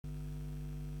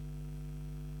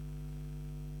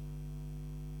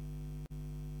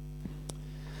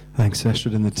Thanks,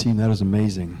 Astrid and the team. That was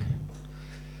amazing.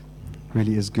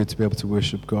 Really is good to be able to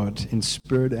worship God in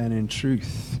spirit and in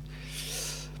truth.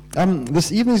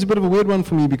 This evening is a bit of a weird one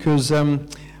for me because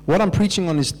what I'm preaching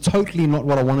on is totally not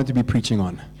what I wanted to be preaching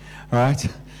on. All right?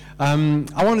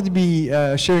 I wanted to be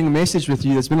sharing a message with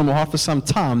you that's been on my heart for some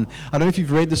time. I don't know if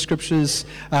you've read the scriptures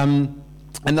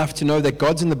enough to know that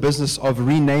God's in the business of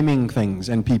renaming things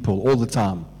and people all the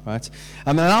time. Right?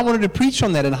 And I wanted to preach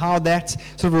on that and how that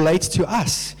sort of relates to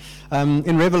us.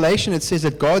 In Revelation, it says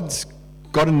that God's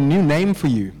got a new name for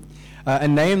you, a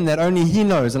name that only He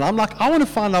knows. And I'm like, I want to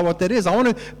find out what that is. I want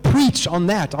to preach on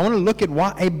that. I want to look at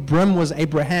why Abram was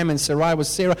Abraham and Sarai was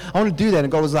Sarah. I want to do that.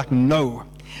 And God was like, no,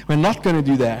 we're not going to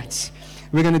do that.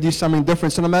 We're going to do something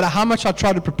different. So no matter how much I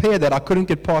tried to prepare that, I couldn't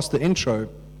get past the intro.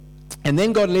 And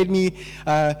then God led me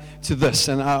to this,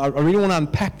 and I really want to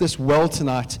unpack this well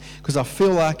tonight because I feel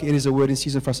like it is a word in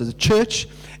season for us as a church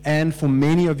and for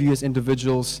many of you as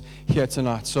individuals here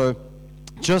tonight. So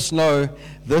just know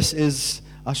this is,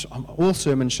 all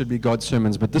sermons should be God's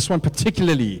sermons, but this one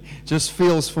particularly just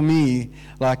feels for me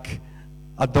like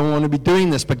I don't want to be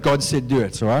doing this, but God said do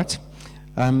it, all right?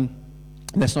 And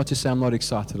that's not to say I'm not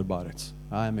excited about it.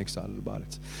 I am excited about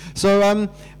it. So,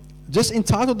 just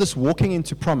entitled this Walking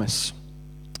into Promise,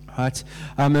 right?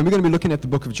 And we're going to be looking at the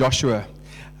book of Joshua.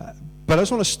 But I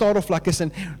just want to start off like this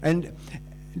and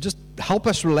just help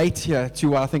us relate here to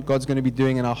what I think God's going to be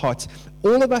doing in our hearts.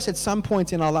 All of us at some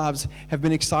point in our lives have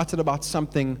been excited about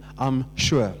something, I'm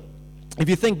sure. If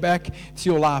you think back to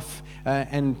your life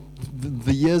and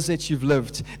the years that you've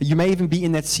lived, you may even be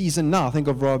in that season now. Think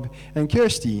of Rob and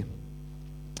Kirsty.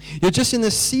 You're just in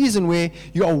this season where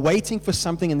you are waiting for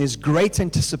something and there's great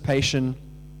anticipation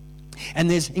and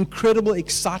there's incredible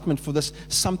excitement for this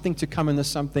something to come and there's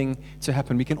something to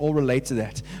happen. We can all relate to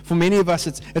that. For many of us,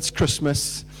 it's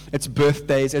Christmas, it's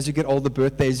birthdays. As you get older,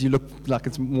 birthdays, you look like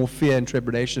it's more fear and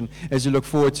trepidation as you look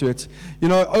forward to it. You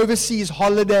know, overseas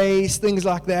holidays, things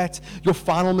like that, your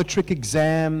final matric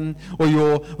exam or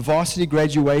your varsity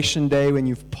graduation day when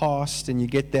you've passed and you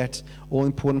get that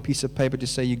all-important piece of paper to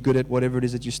say you're good at whatever it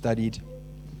is that you studied.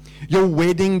 Your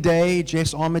wedding day,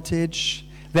 Jess Armitage,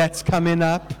 that's coming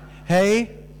up.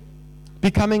 Hey,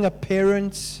 becoming a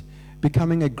parent,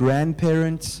 becoming a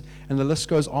grandparent, and the list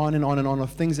goes on and on and on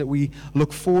of things that we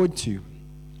look forward to.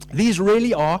 These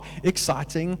really are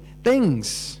exciting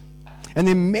things. And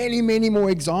there are many, many more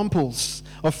examples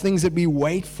of things that we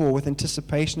wait for with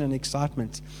anticipation and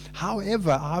excitement.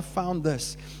 However, I've found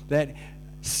this, that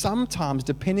sometimes,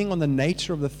 depending on the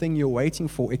nature of the thing you're waiting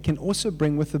for, it can also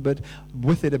bring with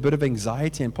it a bit of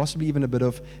anxiety and possibly even a bit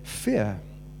of fear.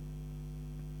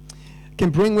 Can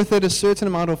bring with it a certain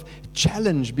amount of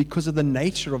challenge because of the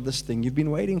nature of this thing you've been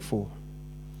waiting for.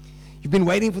 You've been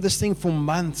waiting for this thing for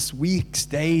months, weeks,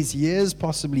 days, years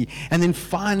possibly, and then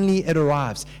finally it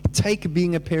arrives. Take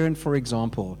being a parent, for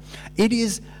example. It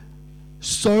is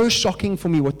so shocking for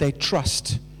me what they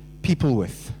trust people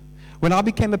with. When I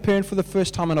became a parent for the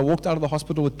first time and I walked out of the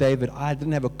hospital with David, I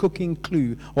didn't have a cooking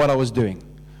clue what I was doing.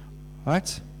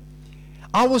 Right?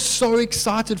 I was so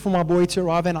excited for my boy to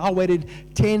arrive, and I waited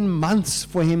 10 months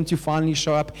for him to finally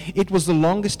show up. It was the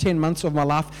longest 10 months of my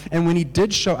life, and when he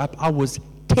did show up, I was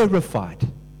terrified,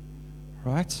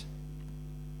 right?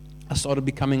 I started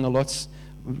becoming a lot,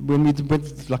 when we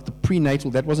went like the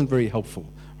prenatal, that wasn't very helpful,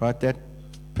 right? That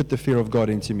put the fear of God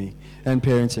into me and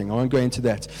parenting. I won't go into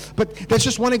that. But that's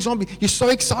just one example. You're so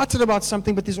excited about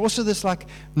something, but there's also this like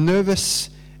nervous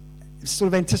sort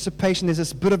of anticipation. There's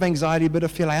this bit of anxiety, a bit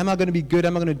of fear. Like, am I going to be good?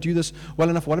 Am I going to do this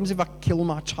well enough? What happens if I kill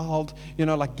my child? You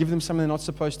know, like give them something they're not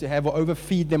supposed to have or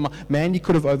overfeed them. Man, you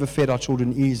could have overfed our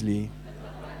children easily.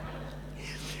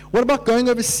 What about going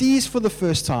overseas for the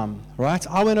first time, right?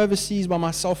 I went overseas by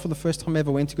myself for the first time I ever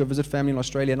went to go visit family in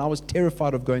Australia, and I was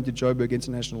terrified of going to Joburg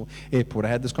International Airport. I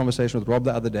had this conversation with Rob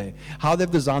the other day. How they've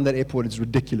designed that airport is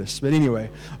ridiculous. But anyway,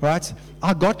 right?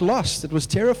 I got lost. It was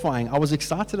terrifying. I was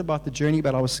excited about the journey,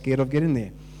 but I was scared of getting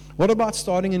there. What about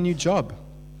starting a new job?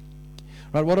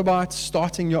 Right? What about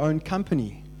starting your own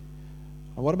company?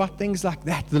 What about things like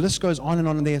that? The list goes on,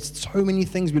 and there's so many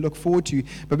things we look forward to,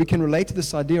 but we can relate to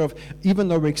this idea of even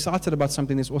though we're excited about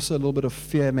something, there's also a little bit of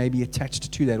fear maybe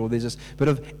attached to that, or there's this bit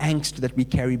of angst that we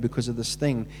carry because of this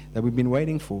thing that we've been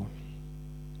waiting for.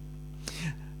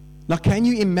 Now, can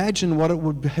you imagine what it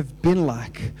would have been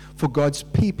like for God's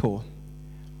people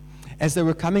as they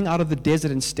were coming out of the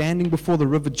desert and standing before the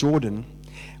river Jordan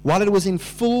while it was in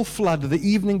full flood the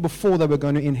evening before they were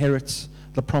going to inherit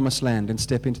the promised land and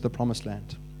step into the promised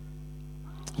land?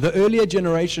 The earlier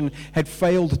generation had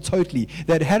failed totally.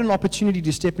 They had had an opportunity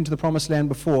to step into the promised land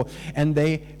before, and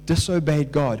they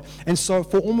disobeyed God. And so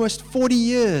for almost 40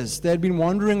 years, they had been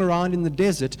wandering around in the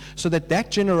desert so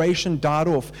that generation died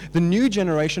off. The new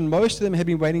generation, most of them had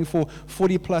been waiting for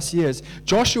 40 plus years.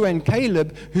 Joshua and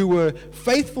Caleb, who were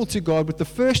faithful to God with the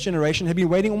first generation, had been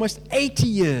waiting almost 80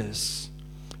 years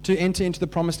to enter into the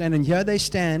promised land. And here they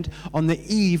stand on the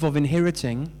eve of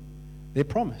inheriting their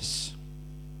promise.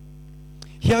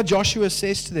 Here Joshua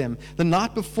says to them, the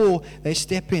night before they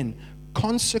step in,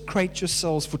 consecrate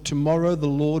yourselves, for tomorrow the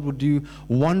Lord will do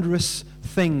wondrous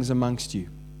things amongst you.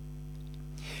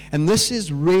 And this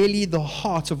is really the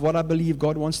heart of what I believe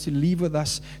God wants to leave with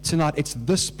us tonight. It's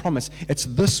this promise. It's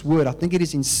this word. I think it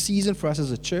is in season for us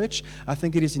as a church. I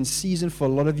think it is in season for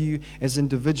a lot of you as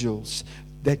individuals,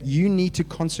 that you need to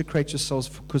consecrate yourselves,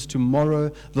 because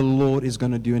tomorrow the Lord is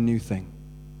going to do a new thing.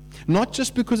 Not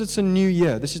just because it's a new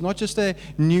year. This is not just a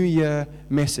new year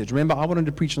message. Remember, I wanted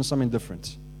to preach on something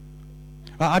different.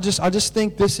 I just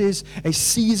think this is a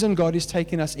season God is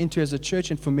taking us into as a church,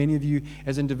 and for many of you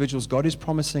as individuals, God is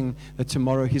promising that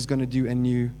tomorrow He's going to do a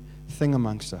new thing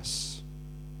amongst us.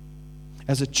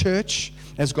 As a church,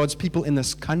 as God's people in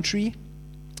this country,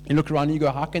 you look around and you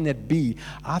go, how can that be?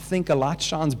 I think a light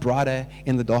shines brighter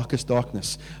in the darkest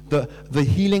darkness. The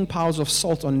healing powers of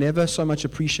salt are never so much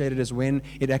appreciated as when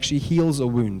it actually heals a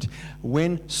wound.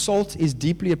 When salt is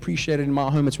deeply appreciated in my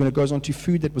home, it's when it goes onto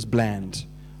food that was bland.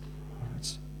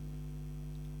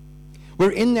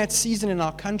 We're in that season in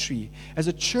our country. As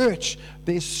a church,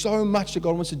 there's so much that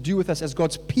God wants to do with us. As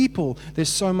God's people, there's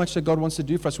so much that God wants to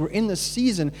do for us. We're in this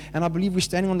season, and I believe we're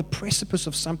standing on the precipice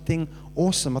of something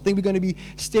awesome. I think we're going to be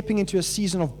stepping into a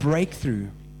season of breakthrough,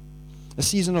 a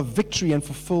season of victory and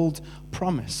fulfilled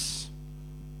promise.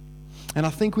 And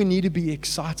I think we need to be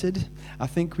excited. I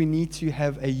think we need to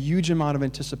have a huge amount of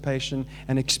anticipation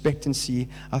and expectancy.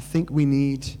 I think we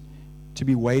need to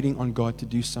be waiting on God to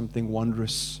do something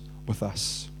wondrous with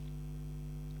us.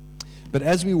 But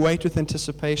as we wait with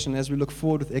anticipation, as we look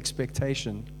forward with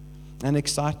expectation and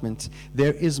excitement,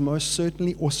 there is most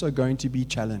certainly also going to be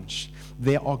challenge.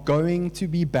 There are going to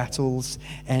be battles,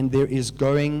 and there is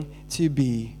going to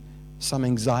be some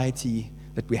anxiety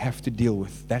that we have to deal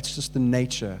with. That's just the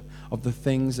nature of the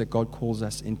things that God calls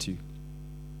us into.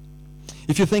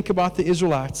 If you think about the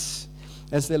Israelites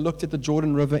as they looked at the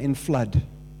Jordan River in flood,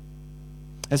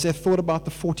 as they thought about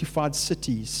the fortified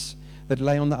cities that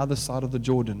lay on the other side of the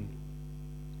Jordan,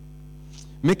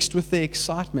 mixed with their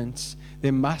excitement,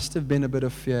 there must have been a bit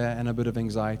of fear and a bit of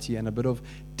anxiety and a bit of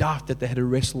doubt that they had to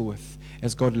wrestle with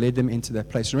as God led them into that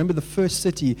place. Remember, the first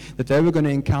city that they were going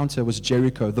to encounter was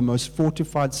Jericho, the most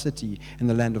fortified city in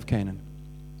the land of Canaan.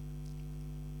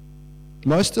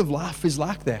 Most of life is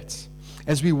like that.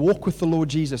 As we walk with the Lord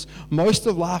Jesus, most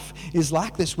of life is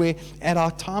like this, where at our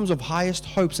times of highest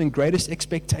hopes and greatest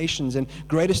expectations and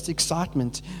greatest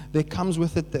excitement, there comes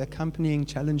with it the accompanying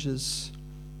challenges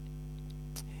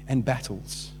and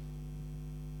battles.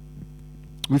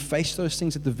 We face those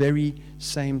things at the very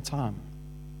same time.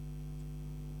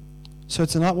 So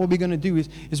tonight what we're going to do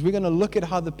is we're going to look at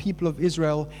how the people of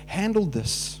Israel handled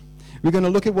this. We're going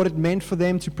to look at what it meant for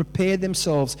them to prepare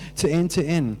themselves to enter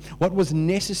in, what was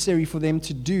necessary for them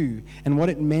to do, and what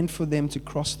it meant for them to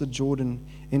cross the Jordan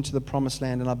into the promised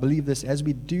land. And I believe this, as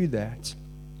we do that,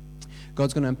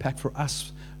 God's going to unpack for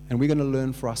us, and we're going to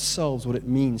learn for ourselves what it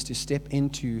means to step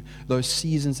into those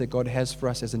seasons that God has for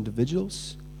us as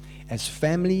individuals, as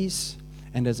families,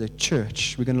 and as a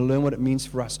church. We're going to learn what it means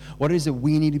for us. What it is that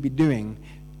we need to be doing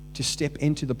to step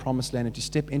into the promised land and to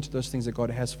step into those things that God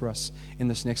has for us in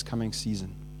this next coming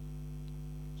season.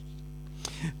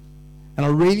 And I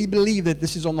really believe that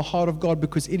this is on the heart of God,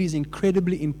 because it is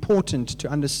incredibly important to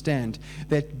understand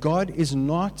that God is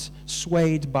not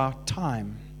swayed by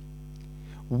time.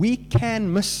 We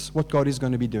can miss what God is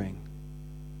going to be doing.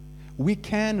 We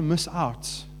can miss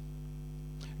out.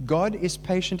 God is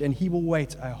patient, and He will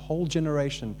wait a whole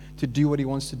generation to do what He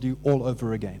wants to do all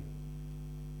over again.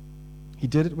 He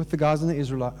did it with the guys in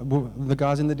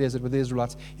the desert with the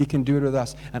Israelites. He can do it with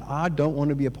us. And I don't want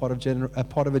to be a part of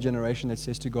a generation that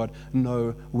says to God,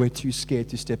 no, we're too scared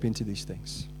to step into these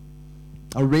things.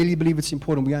 I really believe it's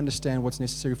important we understand what's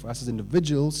necessary for us as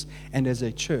individuals and as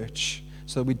a church,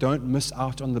 so that we don't miss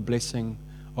out on the blessing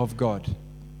of God,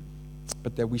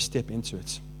 but that we step into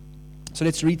it. So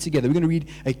let's read together. We're going to read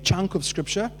a chunk of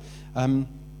Scripture, and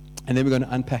then we're going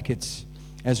to unpack it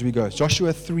as we go.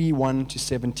 Joshua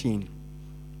 3:1-17.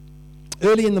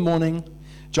 Early in the morning,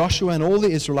 Joshua and all the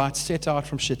Israelites set out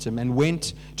from Shittim and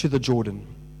went to the Jordan,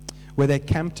 where they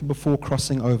camped before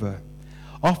crossing over.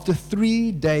 After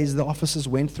 3 days, the officers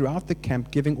went throughout the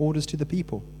camp giving orders to the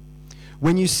people.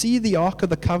 When you see the ark of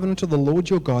the covenant of the Lord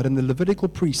your God and the Levitical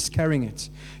priests carrying it,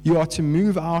 you are to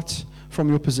move out from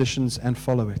your positions and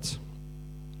follow it.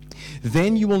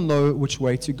 Then you will know which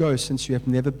way to go, since you have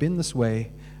never been this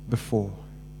way before.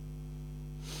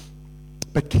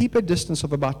 But keep a distance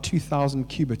of about 2,000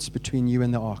 cubits between you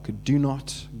and the ark. Do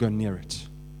not go near it.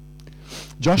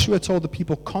 Joshua told the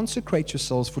people, consecrate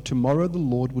yourselves, for tomorrow the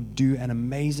Lord will do an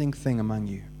amazing thing among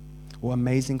you, or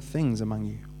amazing things among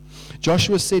you.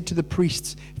 Joshua said to the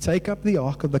priests, take up the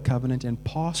ark of the covenant and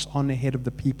pass on ahead of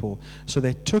the people. So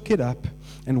they took it up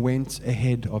and went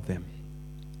ahead of them.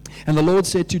 And the Lord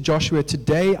said to Joshua,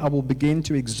 today I will begin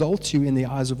to exalt you in the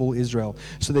eyes of all Israel,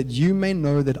 so that you may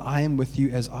know that I am with you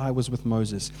as I was with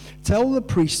Moses. Tell the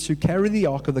priests who carry the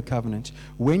ark of the covenant,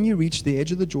 when you reach the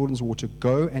edge of the Jordan's water,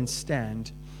 go and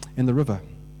stand in the river.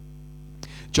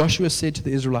 Joshua said to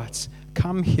the Israelites,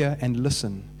 come here and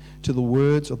listen to the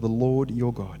words of the Lord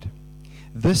your God.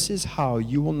 This is how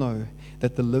you will know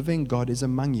that the living God is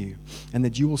among you, and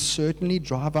that you will certainly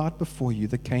drive out before you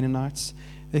the Canaanites,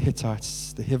 the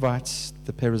Hittites, the Hivites,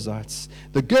 the Perizzites,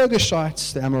 the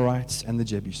Girgashites, the Amorites, and the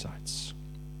Jebusites.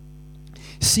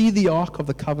 See, the ark of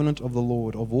the covenant of the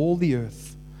Lord of all the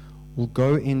earth will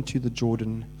go into the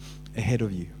Jordan ahead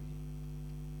of you.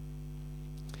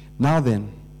 Now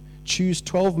then, choose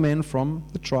 12 men from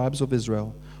the tribes of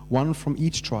Israel, one from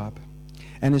each tribe.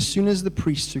 And as soon as the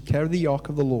priests who carry the ark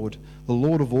of the Lord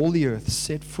of all the earth,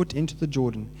 set foot into the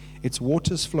Jordan, its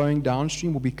waters flowing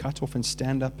downstream will be cut off and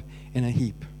stand up in a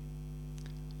heap.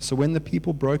 So when the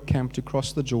people broke camp to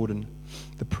cross the Jordan,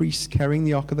 the priests carrying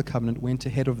the ark of the covenant went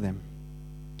ahead of them.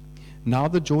 Now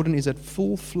the Jordan is at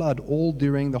full flood all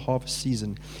during the harvest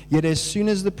season. Yet as soon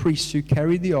as the priests who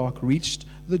carried the ark reached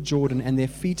the Jordan and their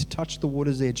feet touched the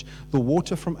water's edge, the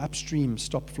water from upstream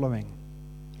stopped flowing.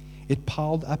 It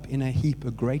piled up in a heap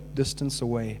a great distance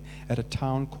away at a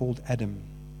town called Adam,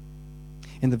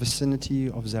 in the vicinity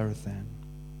of Zarethan.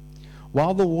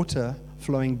 While the water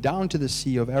flowing down to the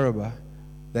Sea of Arabah,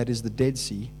 that is the Dead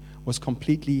Sea, was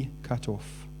completely cut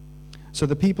off. So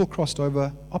the people crossed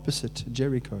over opposite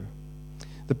Jericho.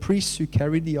 The priests who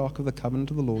carried the ark of the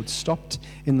covenant of the Lord stopped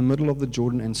in the middle of the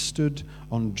Jordan and stood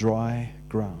on dry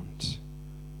ground,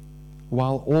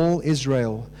 while all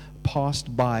Israel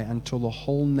passed by until the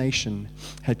whole nation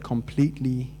had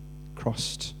completely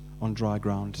crossed on dry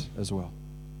ground as well.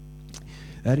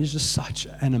 That is just such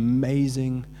an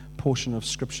amazing portion of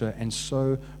Scripture and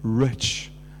so rich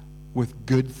with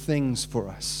good things for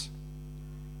us.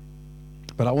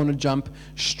 But I want to jump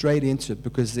straight into it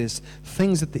because there's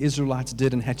things that the Israelites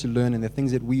did and had to learn, and there are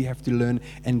things that we have to learn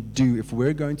and do if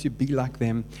we're going to be like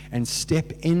them and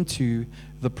step into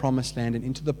the promised land and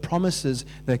into the promises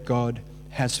that God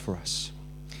has for us.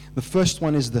 The first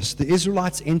one is this: the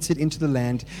Israelites entered into the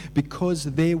land because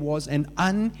there was an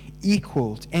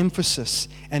unequaled emphasis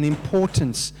and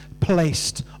importance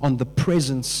placed on the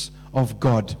presence of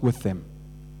God with them.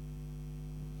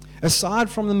 Aside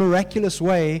from the miraculous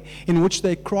way in which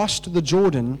they crossed the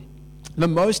Jordan, the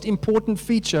most important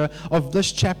feature of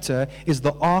this chapter is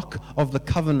the Ark of the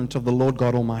Covenant of the Lord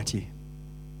God Almighty.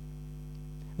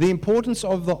 The importance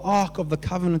of the Ark of the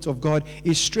Covenant of God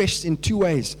is stressed in two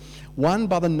ways. One,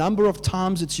 by the number of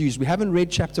times it's used. We haven't read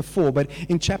chapter 4, but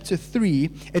in chapter 3,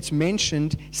 it's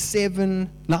mentioned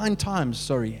 9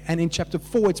 times, and in chapter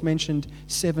 4, it's mentioned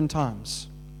 7 times.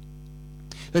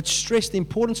 It's stressed, the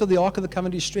importance of the Ark of the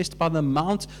Covenant is stressed by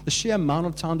the sheer amount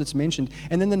of times it's mentioned.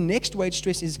 And then the next way it's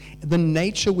stressed is the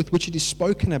nature with which it is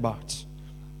spoken about.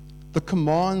 The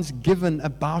commands given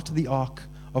about the Ark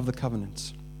of the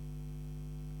Covenant.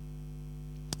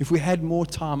 If we had more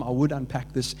time, I would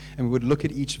unpack this and we would look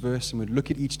at each verse and we'd look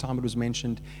at each time it was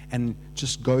mentioned and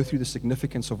just go through the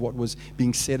significance of what was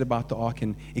being said about the ark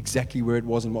and exactly where it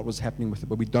was and what was happening with it.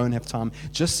 But we don't have time.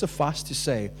 Just suffice to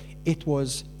say, it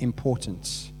was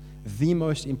important. The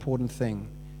most important thing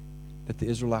that the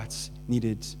Israelites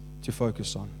needed to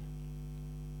focus on.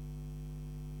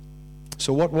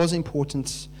 So what was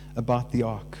important about the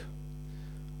ark?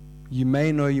 You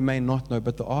may know, you may not know,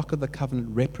 but the Ark of the Covenant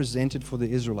represented for the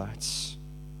Israelites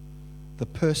the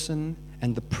person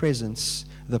and the presence,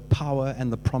 the power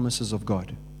and the promises of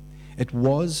God. It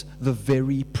was the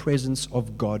very presence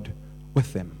of God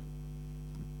with them.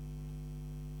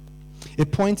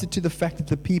 It pointed to the fact that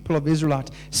the people of Israel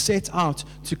set out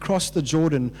to cross the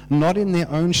Jordan, not in their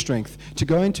own strength, to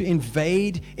go and to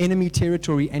invade enemy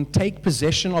territory and take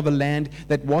possession of a land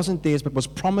that wasn't theirs but was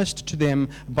promised to them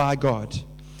by God.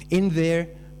 In their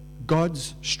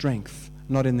God's strength,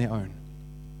 not in their own.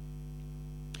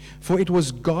 For it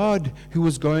was God who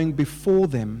was going before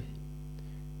them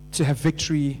to have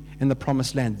victory in the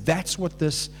promised land. That's what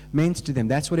this meant to them.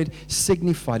 That's what it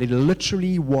signified. It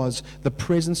literally was the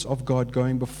presence of God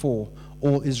going before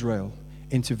all Israel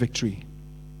into victory.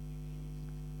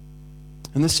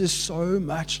 And this is so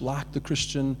much like the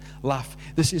Christian life.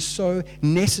 This is so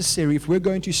necessary if we're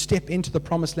going to step into the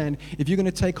promised land, if you're going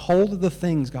to take hold of the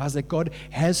things, guys, that God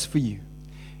has for you.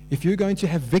 If you're going to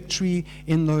have victory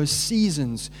in those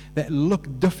seasons that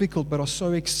look difficult but are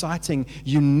so exciting,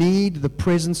 you need the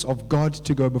presence of God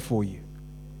to go before you.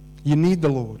 You need the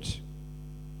Lord.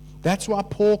 That's why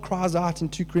Paul cries out in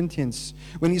 2 Corinthians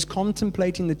when he's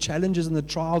contemplating the challenges and the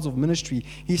trials of ministry.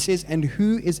 He says, and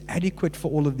who is adequate for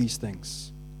all of these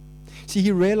things? See,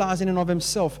 he realized in and of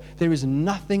himself, there is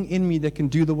nothing in me that can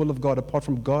do the will of God apart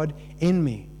from God in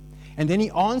me. And then he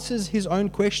answers his own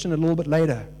question a little bit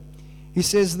later. He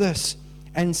says this,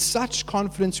 and such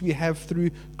confidence we have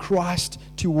through Christ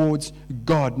towards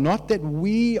God. Not that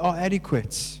we are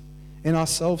adequate in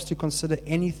ourselves to consider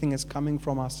anything as coming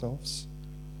from ourselves,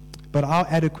 but our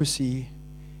adequacy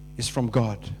is from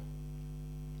God.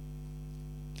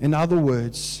 In other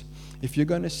words, if you're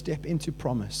going to step into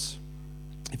promise,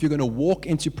 if you're going to walk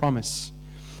into promise,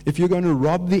 if you're going to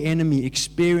rob the enemy,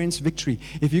 experience victory,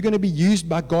 if you're going to be used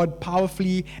by God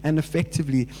powerfully and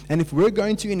effectively, and if we're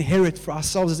going to inherit for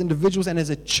ourselves as individuals and as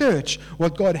a church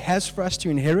what God has for us to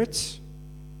inherit,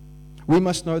 we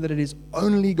must know that it is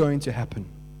only going to happen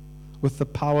with the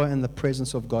power and the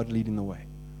presence of God leading the way.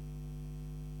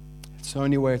 It's the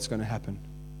only way it's going to happen.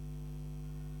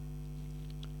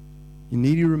 You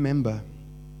need to remember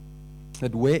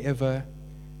that wherever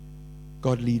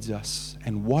God leads us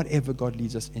and whatever God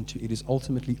leads us into, it is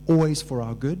ultimately always for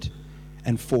our good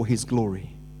and for His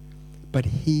glory. But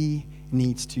He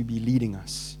needs to be leading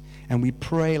us. And we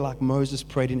pray like Moses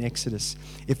prayed in Exodus.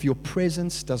 If your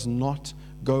presence does not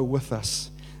go with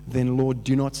us, then Lord,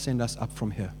 do not send us up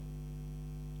from here.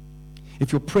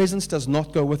 If your presence does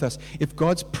not go with us, if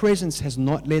God's presence has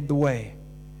not led the way,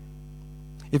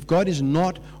 if God is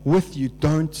not with you,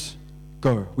 don't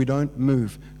go. We don't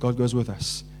move. God goes with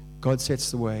us. God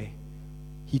sets the way.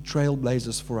 He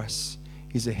trailblazes for us.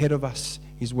 He's ahead of us.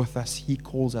 He's with us. He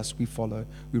calls us. We follow.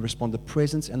 We respond. The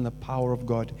presence and the power of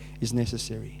God is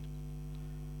necessary.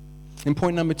 In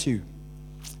point number 2,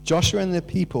 Joshua and the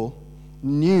people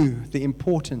knew the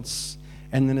importance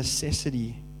and the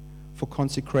necessity for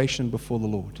consecration before the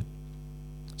Lord.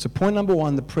 So point number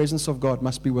 1, the presence of God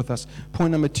must be with us.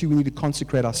 Point number 2, we need to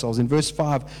consecrate ourselves. In verse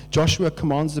 5, Joshua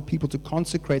commands the people to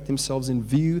consecrate themselves in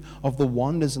view of the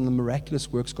wonders and the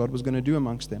miraculous works God was going to do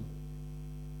amongst them.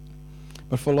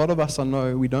 But for a lot of us, I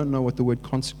know, we don't know what the word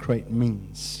consecrate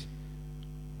means.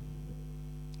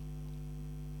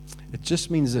 It just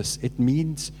means this. It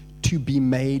means to be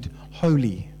made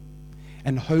holy.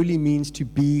 And holy means to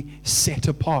be set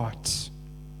apart.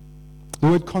 The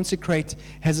word consecrate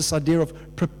has this idea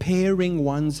of preparing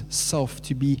one's self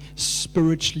to be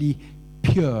spiritually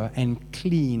pure and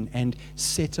clean and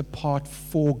set apart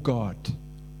for God.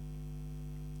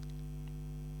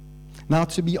 Now,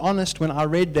 to be honest, when I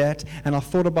read that and I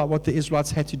thought about what the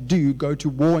Israelites had to do, go to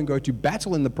war and go to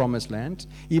battle in the promised land,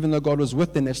 even though God was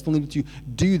with them, they still needed to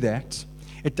do that.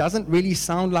 It doesn't really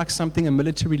sound like something a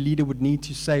military leader would need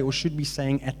to say or should be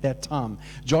saying at that time.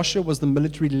 Joshua was the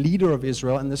military leader of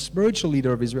Israel, and the spiritual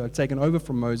leader of Israel had taken over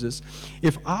from Moses.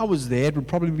 If I was there, it would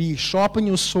probably be sharpen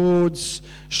your swords,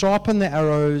 sharpen the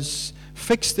arrows,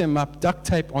 fix them up, duct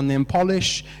tape on them,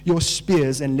 polish your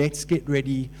spears, and let's get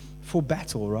ready for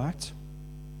battle, right?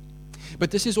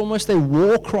 But this is almost a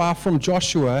war cry from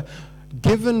Joshua,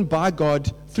 given by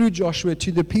God through Joshua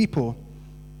to the people.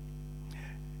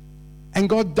 And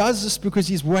God does this because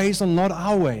His ways are not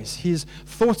our ways. His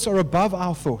thoughts are above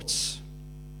our thoughts.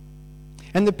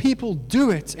 And the people do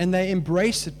it and they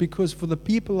embrace it because for the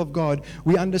people of God,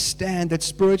 we understand that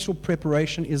spiritual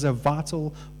preparation is a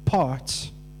vital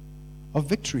part of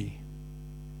victory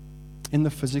in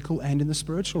the physical and in the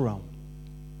spiritual realm.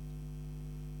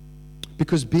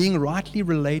 Because being rightly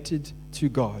related to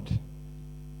God,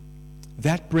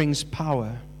 that brings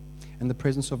power and the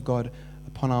presence of God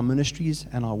upon our ministries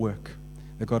and our work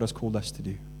that God has called us to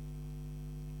do.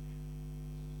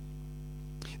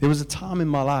 There was a time in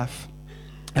my life,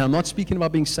 and I'm not speaking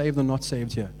about being saved or not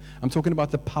saved here. I'm talking about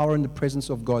the power and the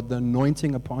presence of God, the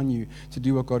anointing upon you to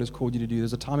do what God has called you to do.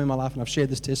 There's a time in my life, and I've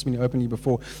shared this testimony openly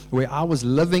before, where I was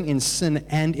living in sin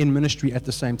and in ministry at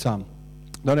the same time.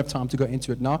 Don't have time to go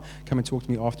into it now. Come and talk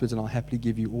to me afterwards, and I'll happily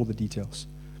give you all the details.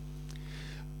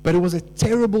 But it was a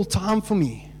terrible time for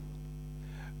me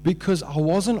because I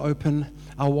wasn't open,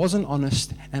 I wasn't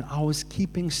honest, and I was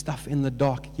keeping stuff in the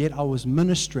dark, yet I was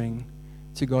ministering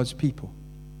to God's people.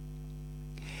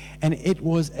 And it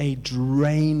was a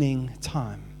draining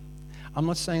time. I'm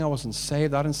not saying I wasn't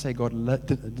saved. I didn't say God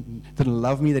didn't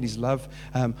love me, that his love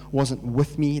wasn't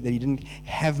with me, that he didn't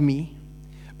have me.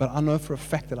 But I know for a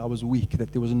fact that I was weak,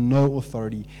 that there was no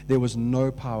authority, there was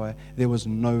no power, there was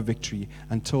no victory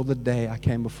until the day I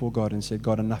came before God and said,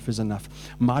 God, enough is enough.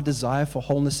 My desire for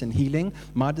wholeness and healing,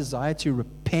 my desire to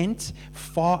repent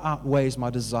far outweighs my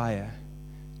desire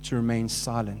to remain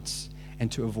silent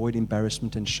and to avoid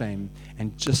embarrassment and shame.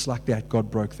 And just like that, God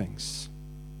broke things.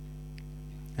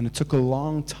 And it took a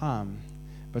long time,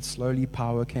 but slowly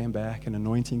power came back and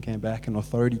anointing came back and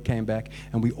authority came back,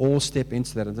 and we all step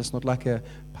into that. And that's not like a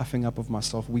puffing up of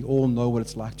myself. We all know what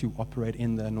it's like to operate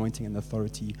in the anointing and the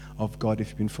authority of God if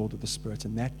you've been filled with the Spirit.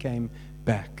 And that came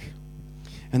back.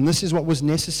 And this is what was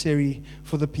necessary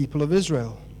for the people of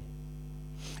Israel.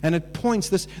 And it points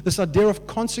this idea of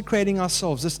consecrating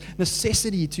ourselves, this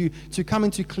necessity to come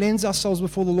and to cleanse ourselves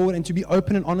before the Lord and to be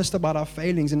open and honest about our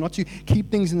failings and not to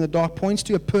keep things in the dark, points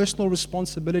to a personal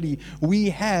responsibility we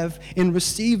have in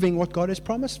receiving what God has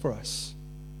promised for us.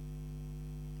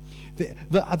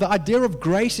 The idea of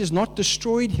grace is not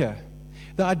destroyed here.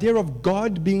 The idea of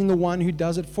God being the one who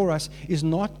does it for us is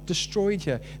not destroyed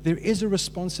here. There is a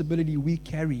responsibility we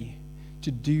carry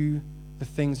to do the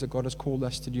things that God has called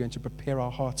us to do and to prepare our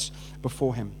hearts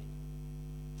before him.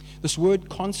 This word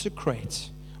consecrate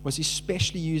was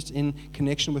especially used in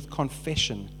connection with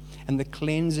confession and the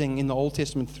cleansing in the Old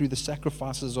Testament through the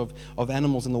sacrifices of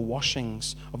animals and the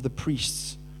washings of the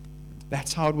priests.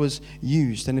 That's how it was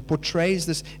used. And it portrays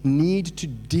this need to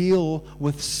deal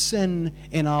with sin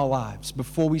in our lives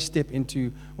before we step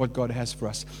into what God has for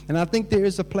us. And I think there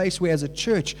is a place where, as a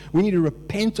church, we need to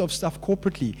repent of stuff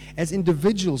corporately. As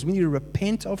individuals, we need to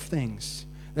repent of things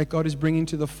that God is bringing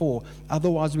to the fore.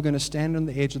 Otherwise, we're going to stand on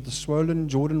the edge of the swollen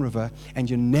Jordan River, and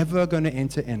you're never going to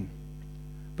enter in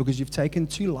because you've taken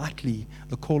too lightly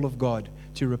the call of God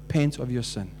to repent of your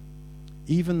sin.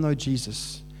 Even though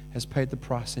Jesus has paid the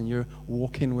price and you're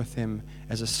walking with him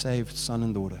as a saved son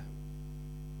and daughter.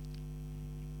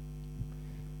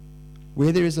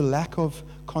 Where there is a lack of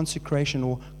consecration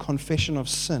or confession of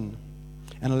sin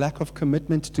and a lack of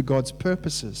commitment to God's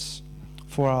purposes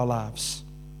for our lives,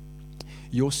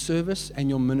 your service and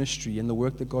your ministry and the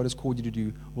work that God has called you to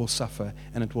do will suffer,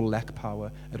 and it will lack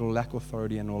power, it will lack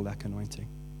authority, and it will lack anointing.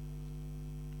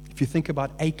 If you think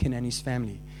about Achan and his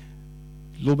family,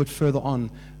 a little bit further on,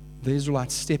 the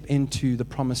Israelites step into the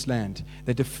promised land.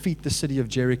 They defeat the city of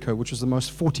Jericho, which was the most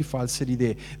fortified city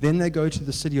there. Then they go to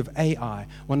the city of Ai,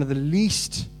 one of the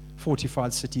least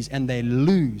fortified cities, and they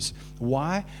lose.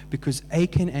 Why? Because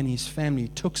Achan and his family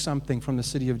took something from the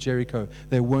city of Jericho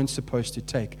they weren't supposed to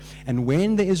take. And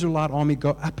when the Israelite army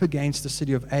go up against the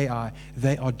city of Ai,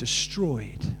 they are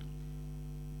destroyed.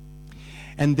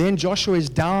 And then Joshua is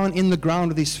down in the ground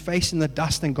with his face in the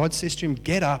dust, and God says to him,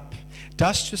 get up,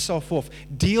 dust yourself off,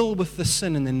 deal with the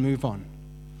sin, and then move on.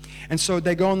 And so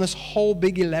they go on this whole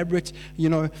big elaborate,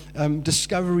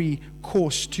 discovery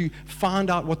course to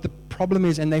find out what the problem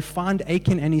is. And they find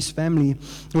Achan and his family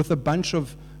with a bunch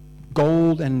of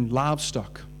gold and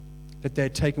livestock that they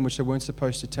had taken, which they weren't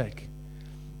supposed to take.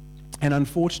 And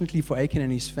unfortunately for Achan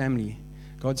and his family,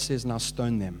 God says, now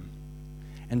stone them.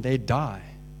 And they die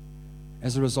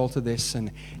as a result of their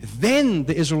sin. Then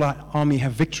the Israelite army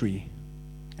have victory,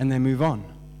 and they move on.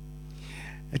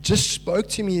 It just spoke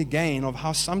to me again of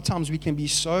how sometimes we can be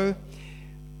so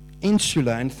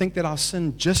insular and think that our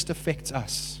sin just affects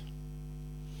us.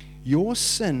 Your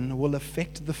sin will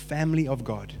affect the family of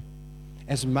God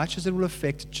as much as it will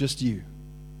affect just you.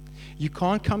 You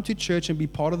can't come to church and be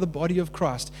part of the body of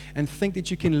Christ and think that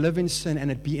you can live in sin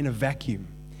and it be in a vacuum.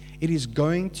 It is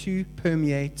going to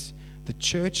permeate the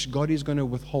church. God is going to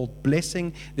withhold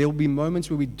blessing. There will be moments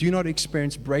where we do not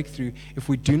experience breakthrough if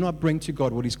we do not bring to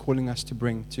God what he's calling us to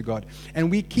bring to God.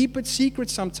 And we keep it secret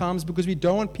sometimes because we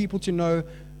don't want people to know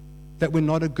that we're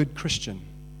not a good Christian.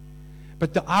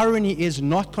 But the irony is,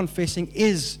 not confessing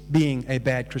is being a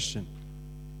bad Christian.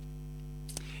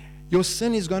 Your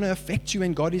sin is going to affect you,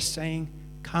 and God is saying,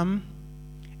 come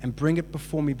and bring it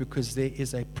before me, because there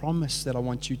is a promise that I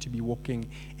want you to be walking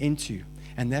into.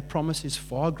 And that promise is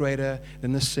far greater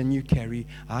than the sin you carry.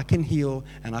 I can heal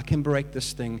and I can break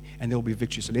this thing, and there will be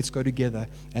victory. So let's go together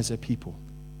as a people.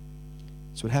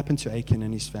 So it happened to Achan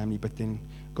and his family, but then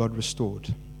God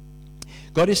restored.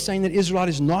 God is saying that Israel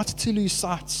is not to lose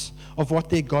sight of what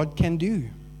their God can do.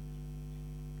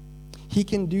 He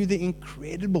can do the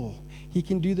incredible. He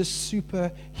can do the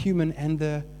superhuman and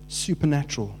the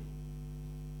supernatural.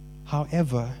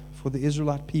 However, for the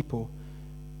Israelite people,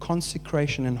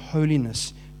 consecration and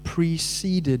holiness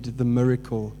preceded the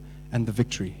miracle and the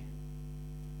victory.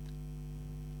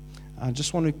 I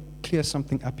just want to clear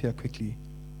something up here quickly.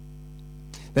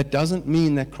 That doesn't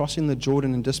mean that crossing the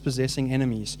Jordan and dispossessing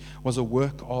enemies was a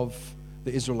work of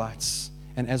the Israelites,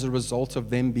 and as a result of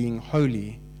them being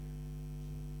holy,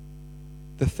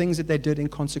 the things that they did in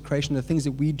consecration, the things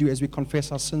that we do as we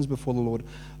confess our sins before the Lord,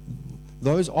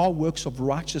 those are works of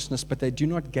righteousness, but they do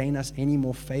not gain us any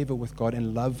more favor with God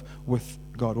and love with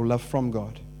God or love from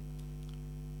God.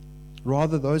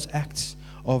 Rather, those acts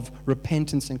of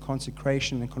repentance and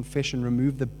consecration and confession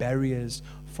remove the barriers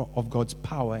of God's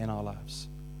power in our lives.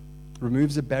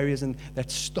 Removes the barriers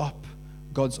that stop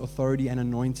God's authority and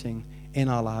anointing in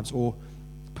our lives. Or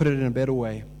put it in a better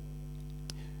way,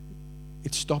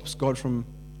 it stops God from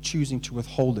choosing to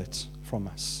withhold it from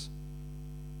us.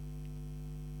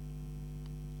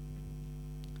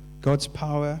 God's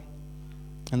power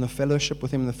and the fellowship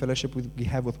with Him and the fellowship we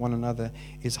have with one another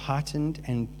is heightened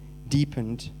and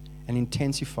deepened and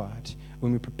intensified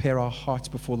when we prepare our hearts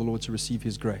before the Lord to receive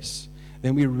His grace.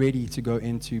 Then we're ready to go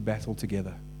into battle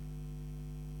together.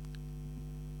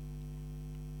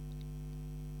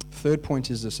 Third point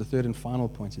is this, the third and final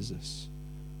point is this.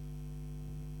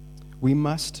 We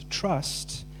must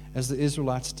trust, as the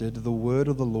Israelites did, the word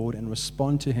of the Lord and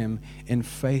respond to Him in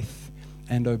faith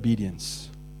and obedience.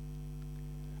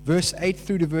 Verse 8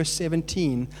 through to verse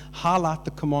 17 highlight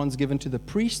the commands given to the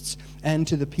priests and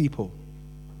to the people,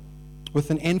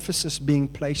 with an emphasis being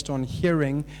placed on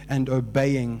hearing and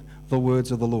obeying the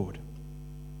words of the Lord.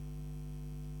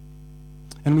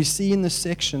 And we see in this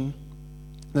section,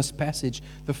 this passage,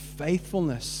 the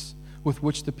faithfulness with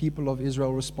which the people of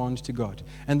Israel respond to God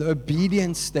and the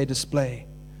obedience they display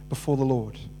before the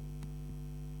Lord.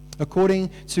 According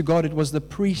to God, it was the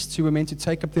priests who were meant to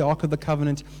take up the Ark of the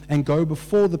Covenant and go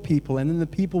before the people, and then the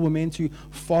people were meant to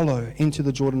follow into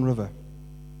the Jordan River.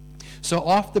 So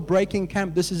after breaking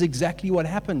camp, this is exactly what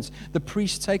happens. The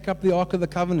priests take up the Ark of the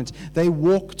Covenant. They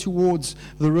walk towards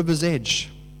the river's edge.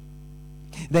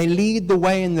 They lead the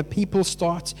way and the people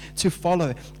start to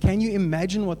follow. Can you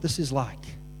imagine what this is like?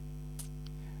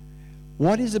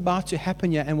 What is about to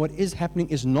happen here and what is happening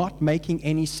is not making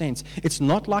any sense. It's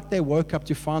not like they woke up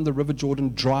to find the River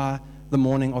Jordan dry the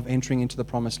morning of entering into the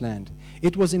Promised Land.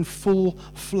 It was in full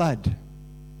flood.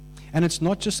 And it's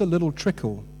not just a little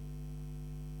trickle.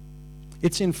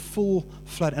 It's in full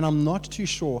flood. And I'm not too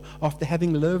sure, after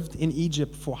having lived in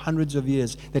Egypt for hundreds of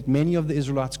years, that many of the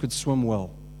Israelites could swim well.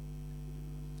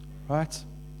 Right?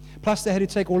 Plus, they had to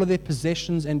take all of their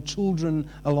possessions and children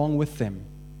along with them.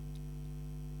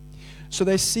 So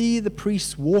they see the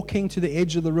priests walking to the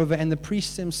edge of the river, and the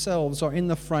priests themselves are in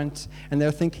the front, and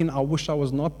they're thinking, I wish I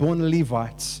was not born a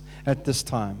Levite at this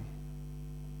time.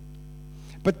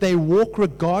 But they walk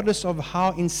regardless of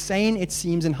how insane it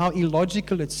seems and how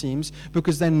illogical it seems,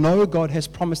 because they know God has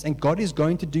promised, and God is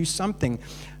going to do something.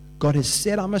 God has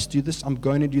said, I must do this, I'm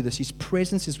going to do this. His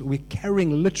presence is, we're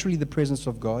carrying literally the presence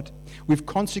of God. We've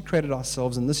consecrated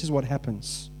ourselves, and this is what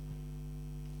happens.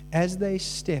 As they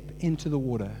step into the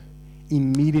water,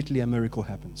 immediately a miracle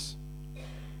happens.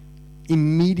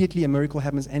 Immediately a miracle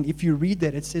happens. And if you read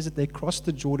that, it says that they crossed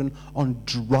the Jordan on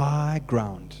dry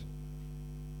ground.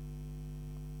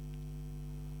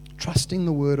 Trusting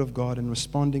the word of God and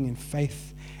responding in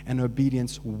faith and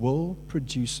obedience will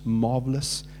produce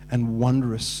marvelous and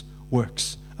wondrous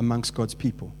works amongst God's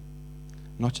people.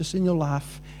 Not just in your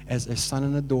life as a son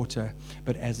and a daughter,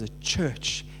 but as a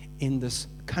church in this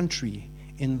country,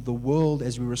 in the world,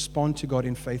 as we respond to God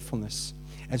in faithfulness,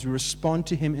 as we respond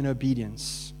to Him in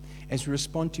obedience, as we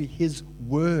respond to His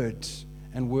word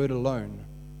and word alone,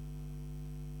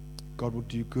 God will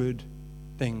do good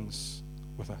things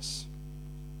with us.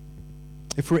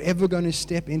 If we're ever going to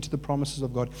step into the promises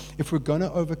of God, if we're going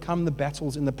to overcome the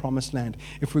battles in the Promised Land,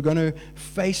 if we're going to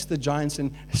face the giants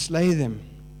and slay them,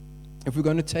 if we're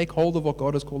going to take hold of what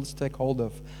God has called us to take hold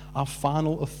of, our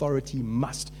final authority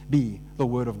must be the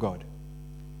Word of God.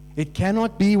 It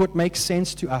cannot be what makes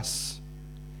sense to us.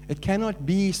 It cannot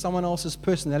be someone else's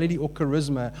personality or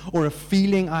charisma or a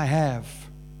feeling I have.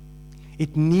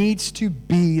 It needs to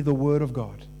be the Word of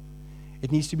God.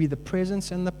 It needs to be the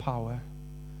presence and the power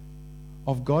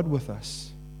of God with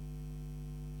us,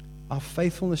 our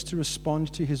faithfulness to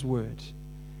respond to His Word,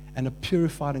 and a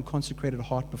purified and consecrated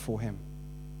heart before Him.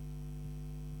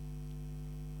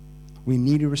 We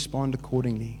need to respond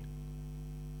accordingly.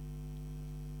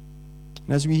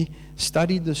 And as we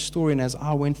studied this story and as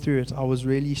I went through it, I was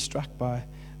really struck by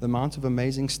the amount of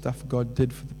amazing stuff God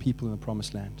did for the people in the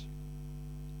Promised Land.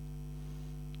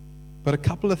 But a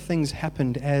couple of things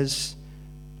happened as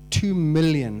 2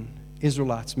 million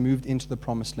Israelites moved into the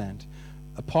Promised Land.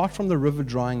 Apart from the river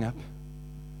drying up,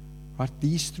 right,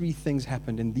 these 3 things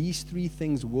happened, and these 3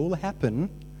 things will happen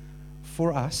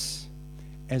for us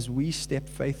as we step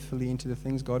faithfully into the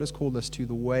things God has called us to,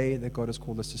 the way that God has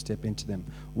called us to step into them.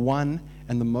 One,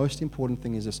 and the most important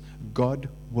thing is this: God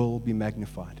will be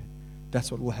magnified.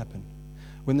 That's what will happen.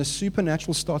 When the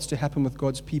supernatural starts to happen with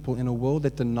God's people in a world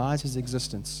that denies His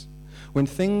existence, when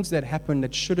things that happen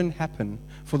that shouldn't happen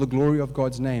for the glory of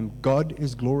God's name, God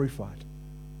is glorified.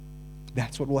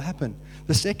 That's what will happen.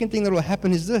 The second thing that will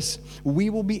happen is this: we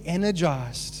will be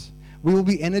energized. We will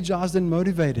be energized and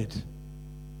motivated.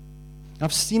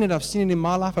 I've seen it in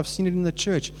my life, I've seen it in the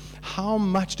church. How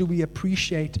much do we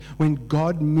appreciate when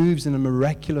God moves in a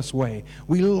miraculous way?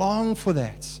 We long for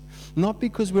that. Not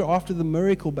because we're after the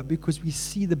miracle, but because we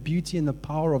see the beauty and the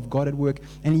power of God at work,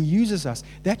 and He uses us.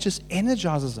 That just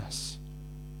energizes us.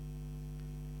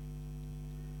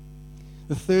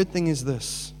 The third thing is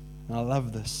this, and I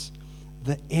love this: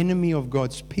 the enemy of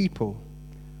God's people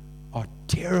are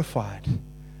terrified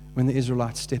when the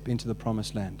Israelites step into the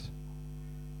promised land,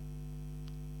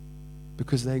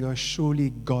 because they go, surely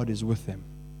God is with them.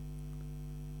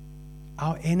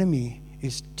 Our enemy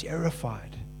is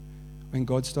terrified when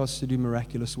God starts to do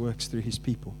miraculous works through His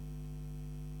people.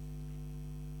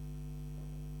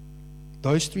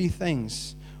 Those three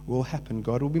things will happen.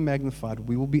 God will be magnified,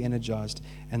 we will be energized,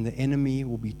 and the enemy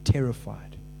will be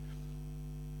terrified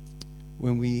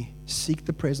when we seek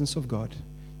the presence of God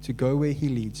to go where He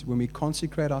leads, when we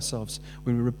consecrate ourselves,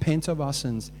 when we repent of our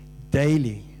sins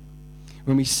daily,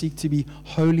 when we seek to be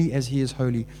holy as He is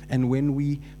holy, and when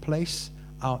we place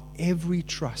our every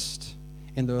trust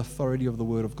in the authority of the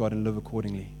Word of God and live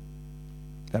accordingly.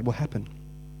 That will happen.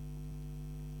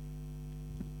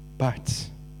 But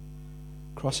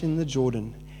crossing the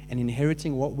Jordan and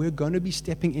inheriting what we're going to be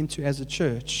stepping into as a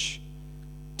church,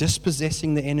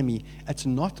 dispossessing the enemy, it's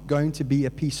not going to be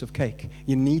a piece of cake.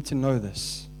 You need to know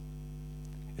this.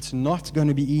 It's not going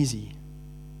to be easy.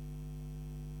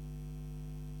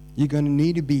 We are going to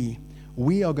need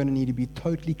to be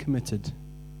totally committed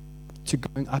to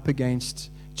going up against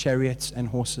chariots and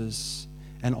horses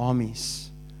and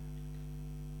armies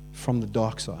from the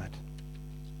dark side.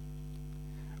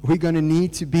 We're going to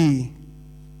need to be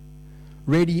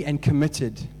ready and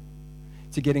committed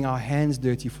to getting our hands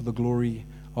dirty for the glory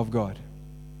of God.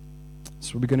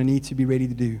 That's what we're going to need to be ready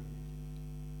to do.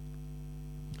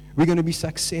 We're going to be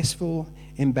successful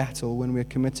in battle when we're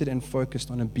committed and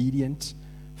focused on obedient,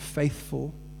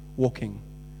 faithful walking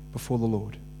before the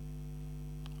Lord,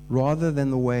 rather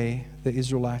than the way the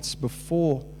Israelites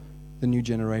before the new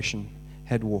generation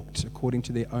had walked, according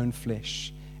to their own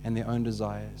flesh and their own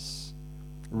desires,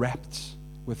 wrapped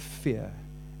with fear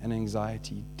and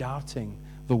anxiety, doubting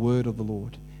the word of the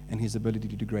Lord and His ability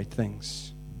to do great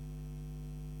things.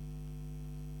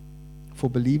 For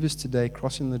believers today,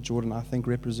 crossing the Jordan, I think,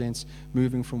 represents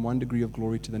moving from one degree of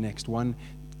glory to the next, one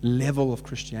level of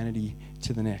Christianity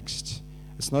to the next.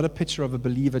 It's not a picture of a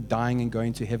believer dying and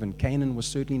going to heaven. Canaan was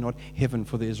certainly not heaven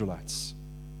for the Israelites.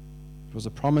 It was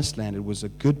a promised land. It was a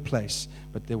good place,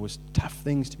 but there was tough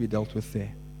things to be dealt with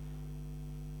there.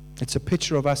 It's a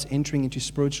picture of us entering into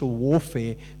spiritual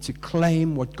warfare to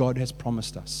claim what God has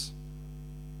promised us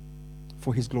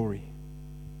for His glory.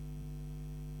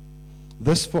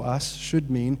 This for us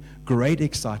should mean great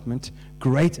excitement,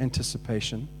 great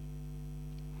anticipation.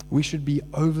 We should be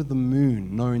over the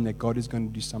moon knowing that God is going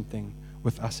to do something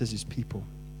with us as His people.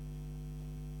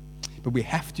 But we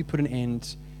have to put an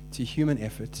end to human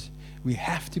effort. We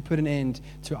have to put an end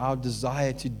to our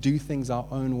desire to do things our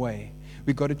own way.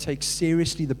 We've got to take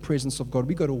seriously the presence of God.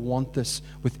 We've got to want this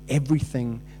with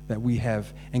everything that we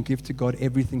have and give to God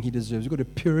everything He deserves. We've got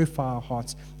to purify our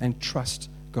hearts and trust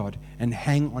God and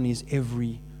hang on His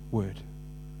every word.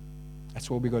 That's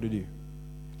what we've got to do.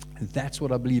 And that's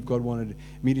what I believe God wanted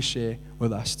me to share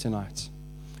with us tonight.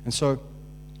 And so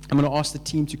I'm going to ask the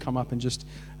team to come up and just,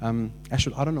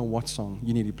 actually, I don't know what song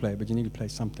you need to play, but you need to play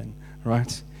something,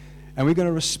 right? And we're going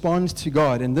to respond to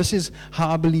God. And this is how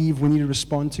I believe we need to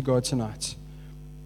respond to God tonight.